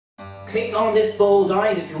click on this bowl,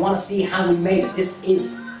 guys, if you want to see how we made it. This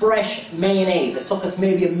is fresh mayonnaise. It took us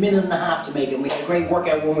maybe a minute and a half to make it. We had a great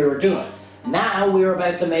workout when we were doing it. Now we're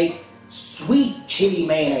about to make sweet chili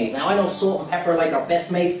mayonnaise. Now I know salt and pepper are like our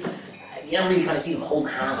best mates. You don't really kind of see them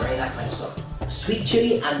holding hands or any of that kind of stuff. Sweet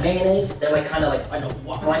chili and mayonnaise, they're like kind of like, I don't know,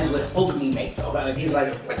 what rhymes with hug me mates. Or like, these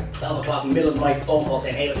are like 12 o'clock, middle of the night phone call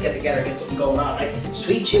saying, hey, let's get together and get something going on, right?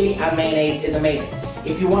 Sweet chili and mayonnaise is amazing.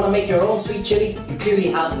 If you want to make your own sweet chili, you clearly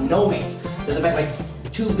have no mates. There's about like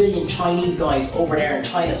 2 billion Chinese guys over there in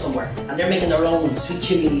China somewhere, and they're making their own sweet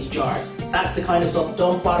chili in these jars. That's the kind of stuff,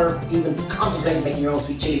 don't bother even contemplating making your own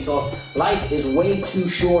sweet chili sauce. Life is way too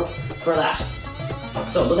short for that.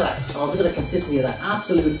 So look at that, Thomas, look at the consistency of that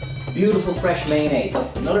absolute beautiful fresh mayonnaise.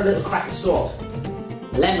 Another little crack of salt.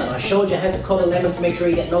 Lemon, I showed you how to cut a lemon to make sure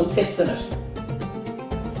you get no pips in it.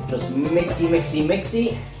 Just mixy, mixy,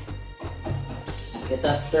 mixy. Get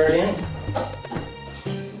that stirred in.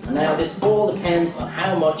 And now this all depends on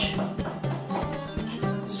how much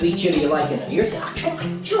sweet chili you like in it. You're saying, I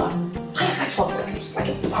thought like it was like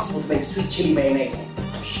impossible to make sweet chili mayonnaise.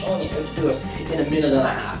 I'm showing you how to do it in a minute and a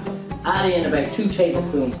half. Add in about 2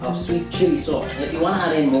 tablespoons of sweet chili sauce. And if you want to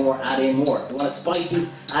add in more, add in more. If you want it spicy,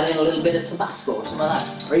 add in a little bit of Tabasco or something like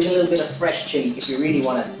that. Or even a little bit of fresh chili if you really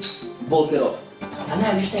want to bulk it up. And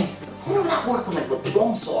now you're saying, how would that work with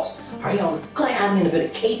plum sauce? Or, you know, could I add in a bit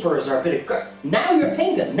of capers or a bit of garlic? Now you're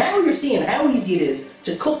thinking, now you're seeing how easy it is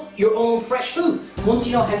to cook your own fresh food. Once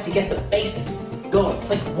you know how to get the basics going. It's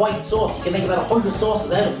like white sauce. You can make about 100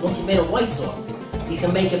 sauces out of it once you've made a white sauce. You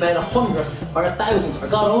can make about 100 or 1,000 or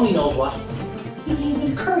God only knows what.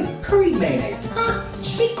 Even curried mayonnaise. Ah,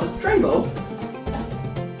 Jesus, Treyvaud.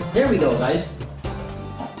 There we go, guys.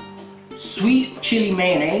 Sweet chili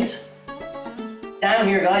mayonnaise. Down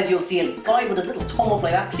here, guys, you'll see a guy with a little thumb up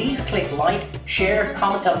like that. Please click like, share,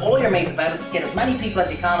 comment, tell all your mates about us. Get as many people as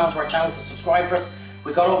you can onto our channel to subscribe for us.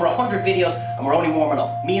 We've got over 100 videos and we're only warming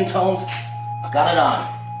up. Me and Tones got it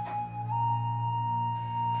on.